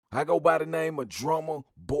I go by the name of Drummer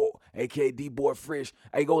Boy, aka D-Boy Fresh.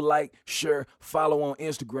 Hey, go like, share, follow on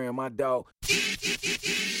Instagram, my dog.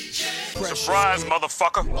 Surprise,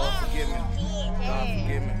 motherfucker. God forgive me. God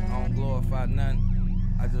forgive me. I don't glorify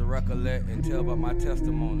nothing. I just recollect and tell about my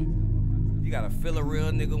testimony. You gotta feel a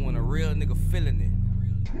real nigga when a real nigga feeling it.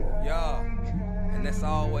 Yeah. And that's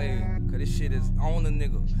always, cause this shit is on a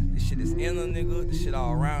nigga. This shit is in a nigga. This shit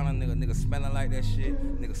all around a nigga. Nigga smelling like that shit.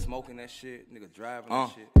 Nigga smoking that shit. Nigga driving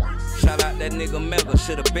that shit. Shout out that nigga Mega,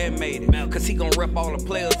 should've been made it. Cause he gon' rep all the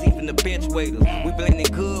players, even the bench waiters. We blending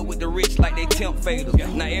good with the rich like they temp faders.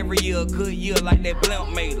 Now every year a good year like that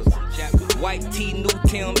blimp made us. White tee, new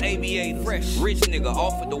Tim aviators. Fresh rich nigga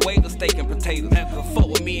offered the waiter steak and potatoes. Fuck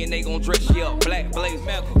with me and they gon' dress you up. Black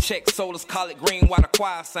blazer. Check sodas, call it green while the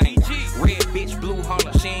choir sing. Red bitch, blue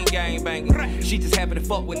Hunter, she ain't gang banging. She just happy to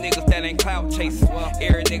fuck with niggas that ain't clout chasing.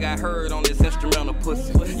 Every nigga I heard on this instrumental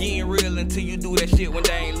pussy. You ain't real until you do that shit when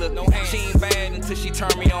they ain't look. She ain't bad until she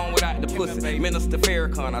turn me on without the pussy. Minister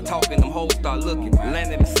Farrakhan, I talk and them hoes start looking.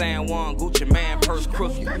 Landed in San Juan, Gucci man, purse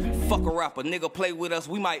crooked. Fuck a rapper, nigga play with us,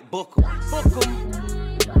 we might book him.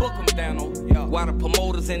 Book him down on. Why the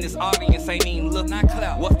promoters in this audience ain't even looking?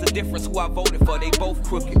 What's the difference who I voted for? They both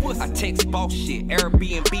crooked. I text boss shit,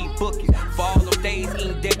 Airbnb booking. For all them days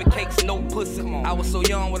eating debit cakes, no pussy. I was so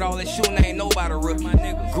young with all that shooting, I ain't nobody rookie.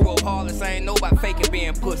 Grew up heartless, I ain't nobody faking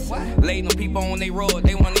being pussy. Laid them people on they road,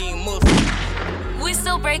 they wasn't even Muslim. We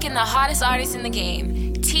still breaking the hottest artists in the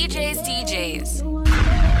game. TJ's DJs.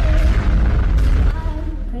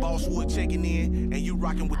 Boss Wood checking in, and you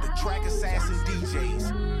rocking with the Track Assassin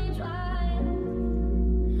DJs.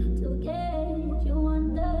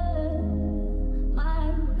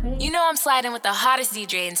 You know I'm sliding with the hottest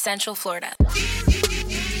DJ in Central Florida.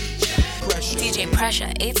 DJ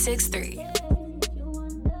Pressure 863.